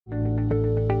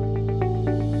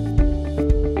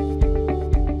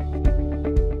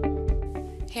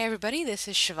everybody, this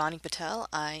is Shivani Patel.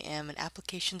 I am an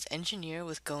applications engineer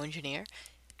with GoEngineer.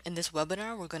 In this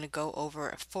webinar, we're going to go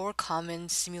over 4 common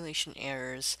simulation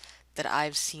errors that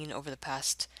I've seen over the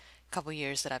past couple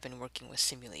years that I've been working with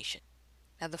simulation.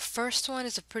 Now the first one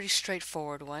is a pretty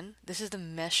straightforward one. This is the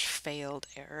mesh failed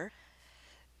error.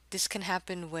 This can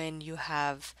happen when you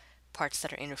have parts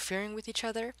that are interfering with each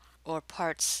other or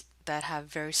parts that have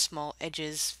very small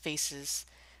edges, faces,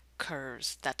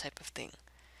 curves, that type of thing.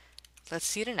 Let's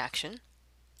see it in action.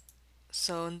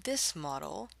 So in this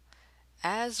model,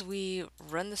 as we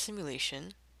run the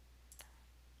simulation,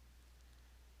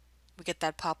 we get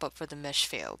that pop-up for the mesh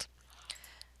failed.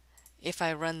 If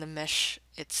I run the mesh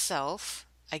itself,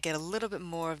 I get a little bit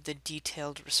more of the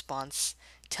detailed response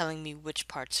telling me which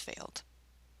parts failed.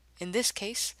 In this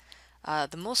case,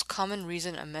 the most common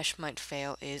reason a mesh might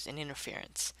fail is an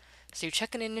interference. So you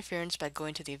check an interference by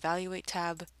going to the Evaluate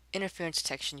tab, Interference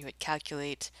Detection, you hit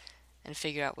Calculate, and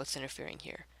figure out what's interfering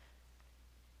here.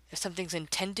 If something's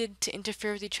intended to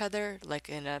interfere with each other, like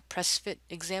in a press fit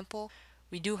example,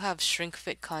 we do have shrink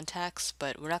fit contacts,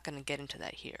 but we're not going to get into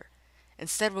that here.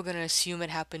 Instead, we're going to assume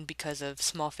it happened because of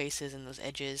small faces and those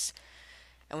edges.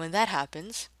 And when that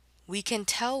happens, we can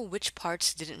tell which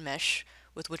parts didn't mesh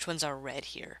with which ones are red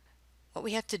here. What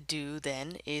we have to do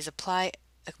then is apply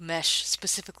a mesh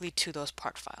specifically to those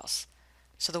part files.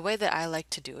 So the way that I like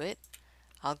to do it,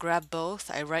 I'll grab both,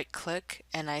 I right click,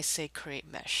 and I say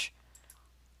Create Mesh.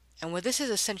 And what this is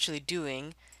essentially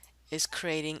doing is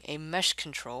creating a mesh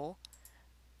control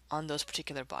on those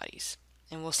particular bodies.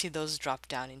 And we'll see those drop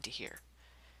down into here.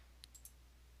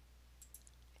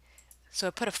 So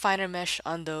I put a finer mesh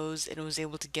on those and was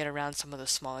able to get around some of the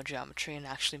smaller geometry and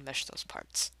actually mesh those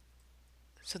parts.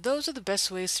 So those are the best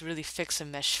ways to really fix a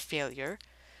mesh failure.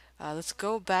 Let's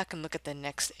go back and look at the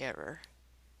next error.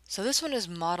 So this one is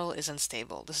model is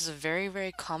unstable. This is a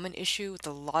very common issue with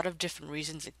a lot of different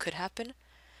reasons it could happen.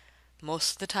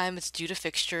 Most of the time it's due to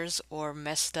fixtures or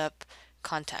messed up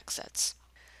contact sets.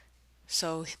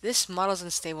 So this model's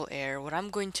unstable error, what I'm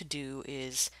going to do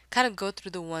is kind of go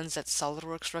through the ones that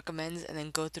SOLIDWORKS recommends and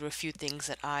then go through a few things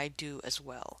that I do as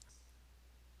well.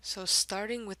 So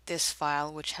starting with this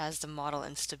file which has the model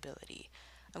instability,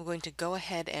 I'm going to go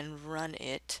ahead and run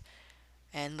it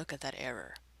and look at that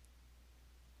error.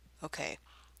 Okay,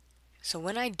 so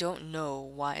when I don't know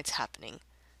why it's happening,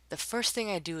 the first thing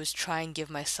I do is try and give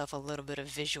myself a little bit of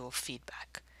visual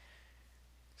feedback.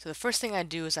 So the first thing I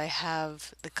do is I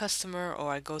have the customer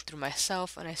or I go through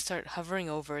myself and I start hovering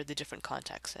over the different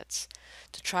contact sets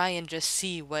to try and just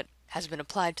see what has been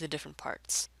applied to the different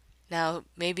parts. Now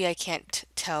maybe I can't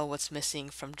tell what's missing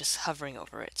from just hovering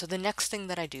over it. So the next thing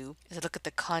that I do is I look at the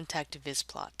contact viz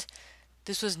plot.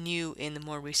 This was new in the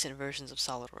more recent versions of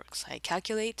SOLIDWORKS. I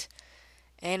calculate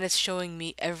and it's showing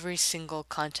me every single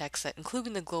contact set,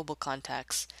 including the global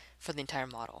contacts for the entire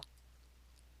model.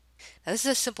 Now this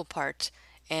is a simple part,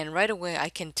 and right away I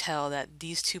can tell that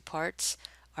these two parts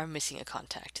are missing a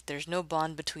contact. There's no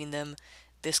bond between them.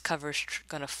 This cover's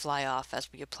going to fly off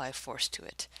as we apply force to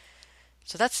it.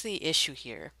 So that's the issue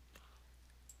here.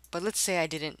 But let's say I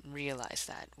didn't realize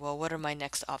that. Well, what are my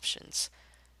next options?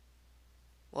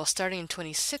 Well, starting in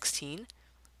 2016,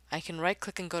 I can right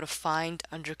click and go to Find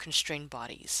under Constrained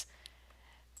Bodies.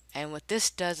 And what this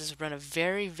does is run a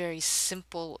very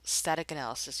simple static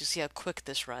analysis. You see how quick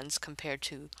this runs compared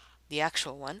to the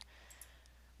actual one,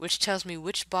 which tells me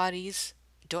which bodies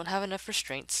don't have enough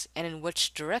restraints and in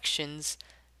which directions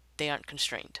they aren't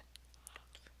constrained.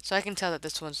 So I can tell that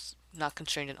this one's not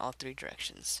constrained in all 3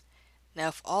 directions. Now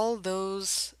if all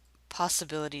those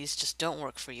possibilities just don't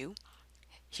work for you,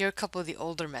 here are a couple of the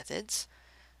older methods.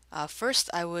 First,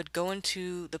 I would go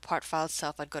into the part file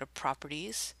itself. I'd go to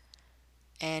Properties,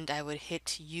 and I would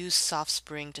hit Use Soft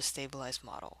Spring to Stabilize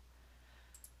Model.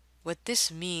 What this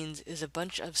means is a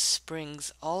bunch of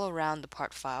springs all around the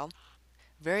part file,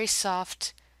 very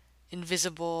soft,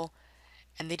 invisible,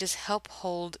 and they just help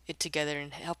hold it together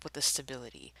and help with the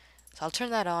stability. So I'll turn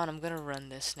that on. I'm going to run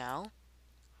this now.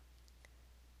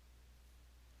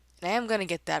 And I am going to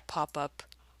get that pop-up.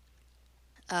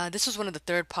 This was one of the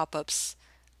third pop-ups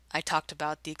I talked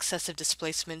about, the excessive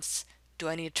displacements. Do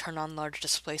I need to turn on large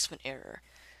displacement error?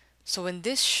 So when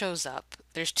this shows up,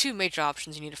 there's 2 major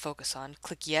options you need to focus on.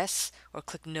 Click yes or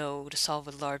click no to solve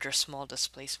a large or small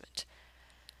displacement.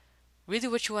 Really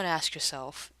what you want to ask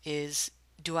yourself is,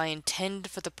 do I intend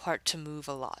for the part to move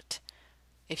a lot?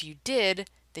 If you did,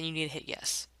 then you need to hit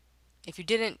yes. If you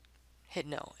didn't, hit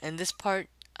no. And this part,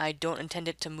 I don't intend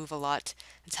it to move a lot.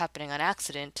 It's happening on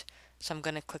accident, so I'm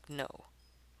going to click no.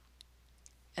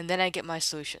 And then I get my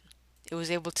solution. It was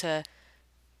able to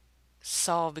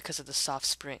solve because of the soft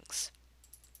springs.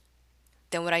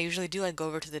 Then what I usually do, I go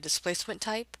over to the displacement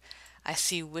type. I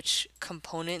see which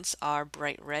components are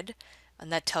bright red,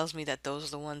 and that tells me that those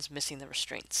are the ones missing the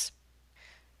restraints.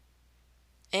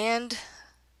 And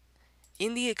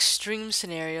in the extreme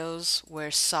scenarios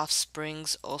where soft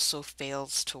springs also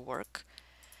fails to work,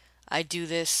 I do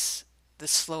this the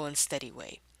slow and steady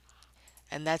way.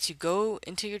 And that's you go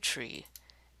into your tree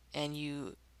and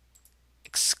you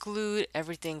exclude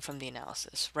everything from the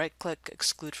analysis. Right click,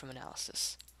 exclude from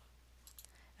analysis.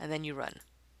 And then you run.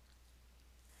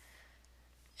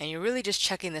 And you're really just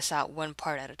checking this out one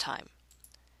part at a time.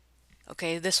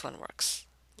 Okay, this one works.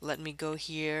 Let me go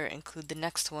here, include the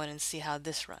next one, and see how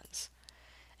this runs.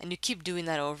 And you keep doing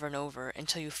that over and over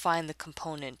until you find the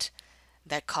component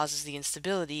that causes the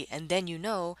instability, and then you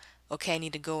know, okay, I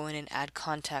need to go in and add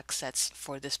context sets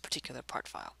for this particular part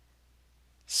file.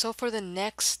 So for the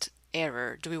next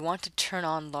error, do we want to turn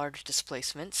on large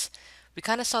displacements? We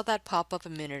kind of saw that pop up a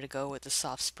minute ago with the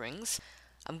soft springs.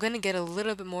 I'm going to get a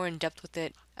little bit more in depth with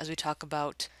it as we talk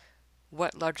about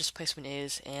what large displacement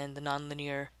is and the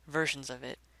nonlinear versions of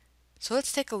it. So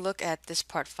let's take a look at this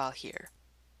part file here.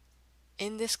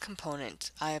 In this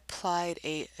component, I applied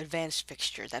a advanced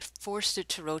fixture that forced it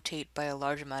to rotate by a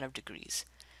large amount of degrees.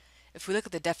 If we look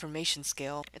at the deformation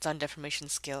scale, it's on deformation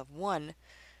scale of 1,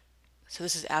 so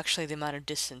this is actually the amount of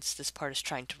distance this part is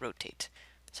trying to rotate.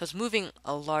 So it's moving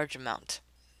a large amount.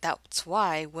 That's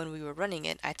why when we were running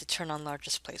it, I had to turn on large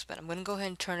displacement. I'm going to go ahead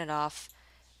and turn it off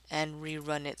and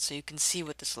rerun it so you can see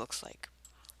what this looks like.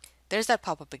 There's that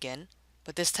pop-up again,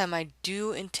 but this time I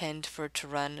do intend for it to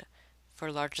run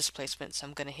for large displacement, so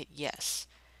I'm going to hit yes.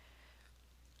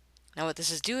 Now what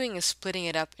this is doing is splitting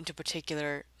it up into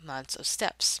particular amounts of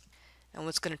steps. And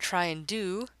what's going to try and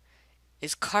do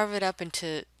is carve it up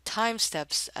into time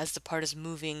steps as the part is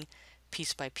moving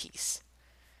piece by piece.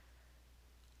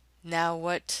 Now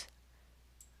what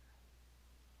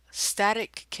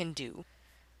static can do,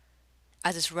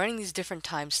 as it's running these different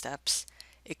time steps,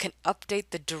 it can update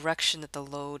the direction that the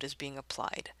load is being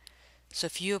applied. So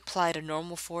if you applied a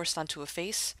normal force onto a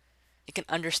face, it can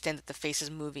understand that the face is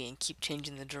moving and keep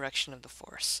changing the direction of the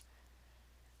force.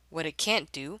 What it can't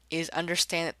do is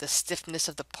understand that the stiffness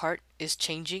of the part is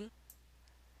changing,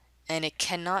 and it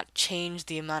cannot change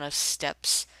the amount of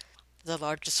steps the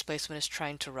large displacement is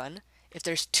trying to run. If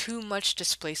there's too much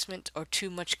displacement or too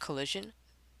much collision,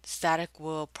 static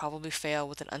will probably fail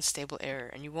with an unstable error,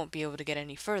 and you won't be able to get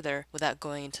any further without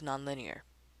going into nonlinear.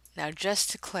 Now just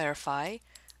to clarify,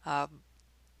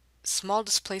 small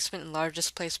displacement and large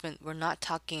displacement, we're not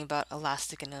talking about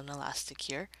elastic and inelastic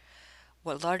here.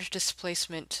 What large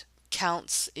displacement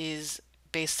counts is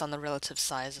based on the relative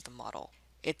size of the model.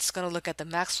 It's going to look at the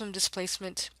maximum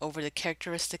displacement over the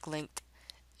characteristic length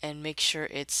and make sure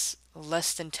it's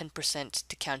less than 10%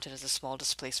 to count it as a small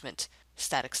displacement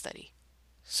static study.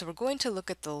 So we're going to look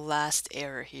at the last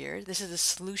error here. This is a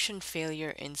solution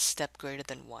failure in step greater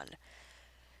than 1.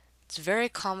 It's very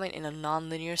common in a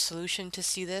nonlinear solution to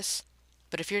see this,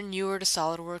 but if you're newer to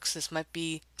SOLIDWORKS, this might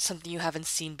be something you haven't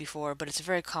seen before, but it's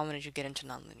very common as you get into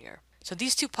nonlinear. So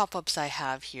these two pop-ups I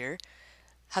have here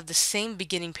have the same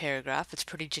beginning paragraph. It's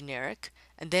pretty generic,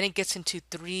 and then it gets into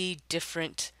 3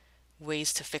 different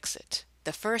ways to fix it.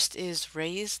 The first is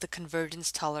raise the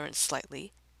convergence tolerance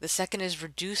slightly. The second is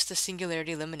reduce the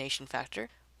singularity elimination factor,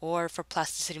 or for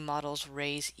plasticity models,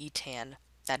 raise etan,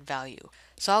 that value.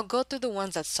 So I'll go through the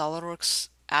ones that SOLIDWORKS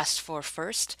asked for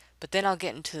first, but then I'll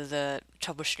get into the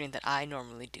troubleshooting that I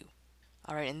normally do.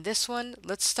 Alright, in this one,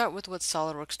 let's start with what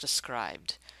SOLIDWORKS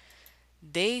described.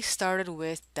 They started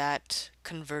with that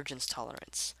convergence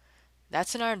tolerance.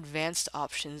 That's in our advanced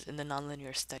options in the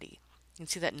nonlinear study. You can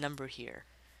see that number here.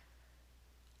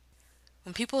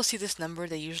 When people see this number,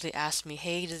 they usually ask me,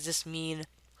 hey, does this mean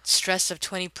stress of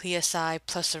 20 psi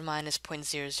plus or minus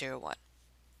 0.001?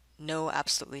 No,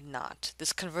 absolutely not.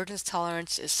 This convergence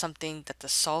tolerance is something that the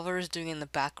solver is doing in the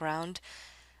background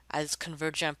as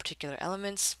converging on particular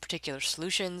elements, particular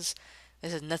solutions.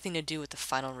 This has nothing to do with the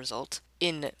final result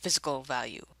in physical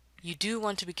value. You do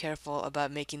want to be careful about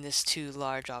making this too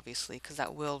large, obviously, because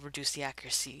that will reduce the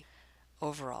accuracy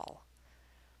overall.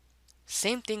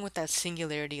 Same thing with that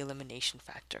singularity elimination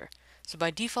factor. So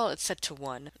by default it's set to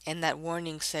 1, and that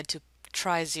warning said to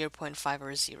try 0.5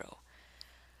 or 0.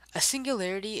 A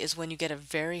singularity is when you get a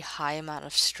very high amount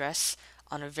of stress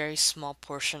on a very small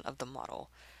portion of the model.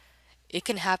 It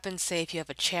can happen, say, if you have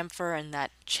a chamfer and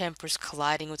that chamfer is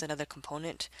colliding with another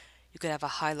component, you could have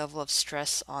a high level of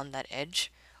stress on that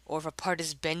edge. Or if a part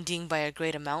is bending by a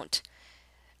great amount,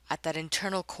 at that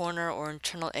internal corner or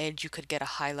internal edge, you could get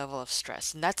a high level of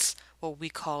stress. And that's what we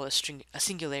call a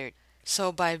singularity.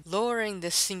 So by lowering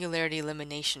this singularity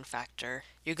elimination factor,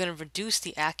 you're going to reduce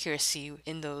the accuracy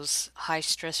in those high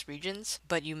stress regions,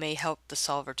 but you may help the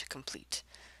solver to complete.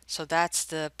 So that's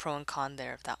the pro and con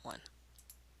there of that one.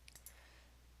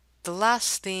 The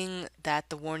last thing that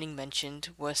the warning mentioned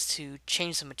was to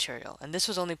change the material, and this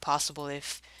was only possible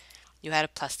if you had a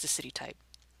plasticity type.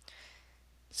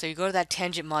 So you go to that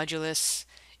tangent modulus,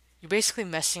 you're basically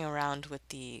messing around with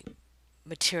the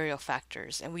material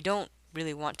factors, and we don't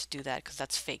really want to do that because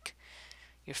that's fake.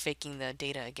 You're faking the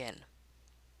data again.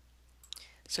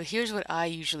 So here's what I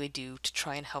usually do to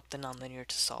try and help the nonlinear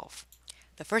to solve.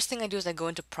 The first thing I do is I go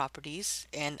into properties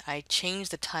and I change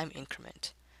the time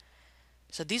increment.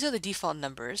 So these are the default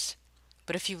numbers,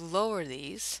 but if you lower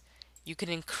these, you can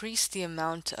increase the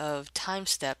amount of time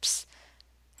steps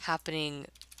happening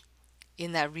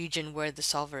in that region where the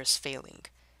solver is failing.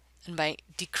 And by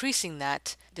decreasing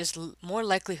that, there's more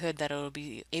likelihood that it'll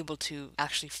be able to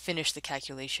actually finish the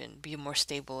calculation, be more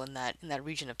stable in that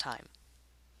region of time.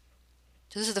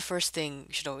 So this is the first thing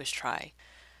you should always try.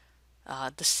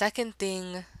 The second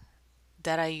thing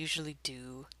that I usually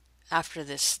do after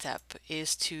this step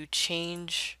is to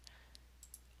change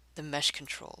the mesh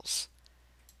controls.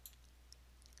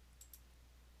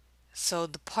 So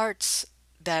the parts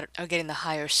that are getting the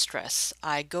higher stress,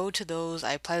 I go to those,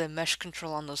 I apply the mesh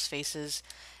control on those faces,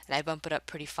 and I bump it up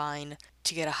pretty fine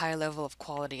to get a higher level of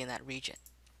quality in that region.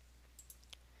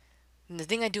 And the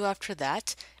thing I do after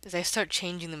that is I start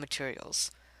changing the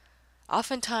materials.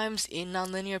 Oftentimes in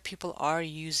nonlinear, people are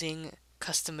using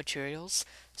custom materials,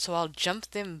 so I'll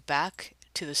jump them back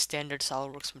to the standard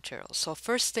SOLIDWORKS materials. So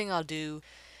first thing I'll do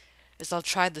is I'll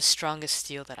try the strongest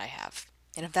steel that I have.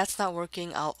 And if that's not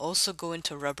working, I'll also go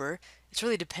into rubber. It's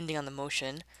really depending on the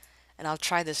motion, and I'll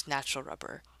try this natural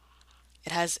rubber.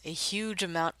 It has a huge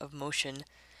amount of motion,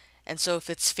 and so if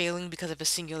it's failing because of a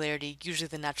singularity, usually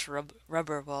the natural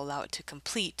rubber will allow it to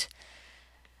complete.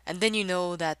 And then you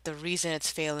know that the reason it's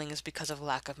failing is because of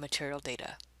lack of material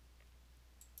data.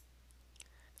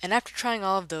 And after trying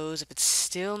all of those, if it's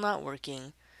still not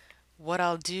working, what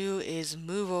I'll do is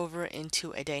move over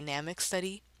into a dynamic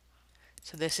study.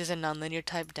 So this is a nonlinear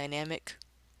type dynamic,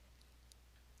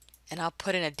 and I'll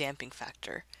put in a damping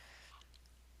factor.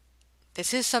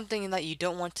 This is something that you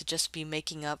don't want to just be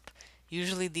making up.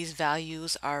 Usually these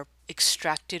values are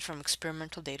extracted from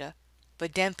experimental data,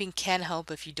 but damping can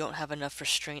help if you don't have enough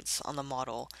restraints on the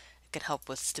model. It can help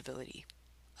with stability.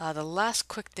 The last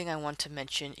quick thing I want to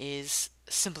mention is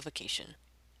simplification.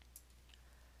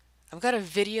 I've got a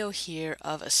video here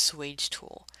of a swage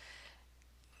tool.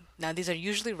 Now these are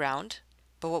usually round,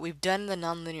 but what we've done in the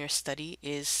nonlinear study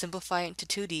is simplify it into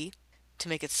 2D to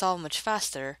make it solve much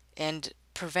faster and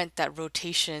prevent that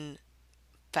rotation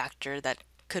factor that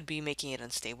could be making it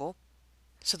unstable.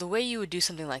 So the way you would do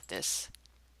something like this,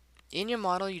 in your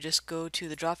model you just go to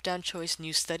the drop-down choice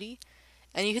New Study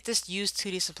and you hit this Use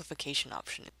 2D Simplification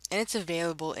option, and it's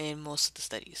available in most of the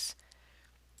studies.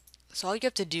 So all you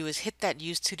have to do is hit that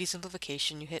Use 2D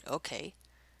Simplification, you hit OK,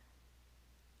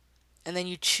 and then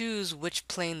you choose which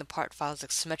plane the part file is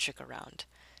symmetric around.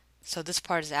 So this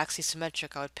part is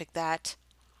axisymmetric, I would pick that,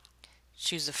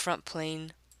 choose the front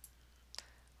plane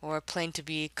or a plane to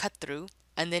be cut through,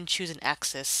 and then choose an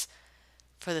axis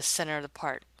for the center of the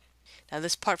part. Now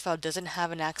this part file doesn't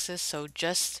have an axis, so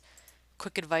just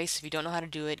quick advice, if you don't know how to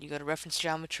do it, you go to Reference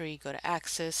Geometry, you go to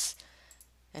Axis,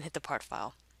 and hit the part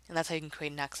file. And that's how you can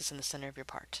create an axis in the center of your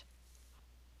part.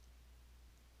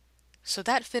 So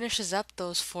that finishes up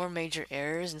those 4 major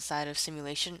errors inside of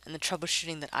simulation and the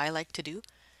troubleshooting that I like to do.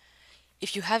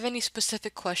 If you have any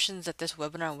specific questions that this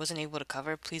webinar wasn't able to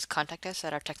cover, please contact us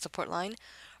at our tech support line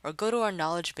or go to our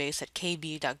knowledge base at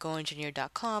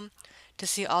kb.goengineer.com to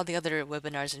see all the other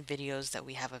webinars and videos that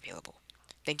we have available.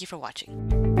 Thank you for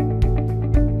watching.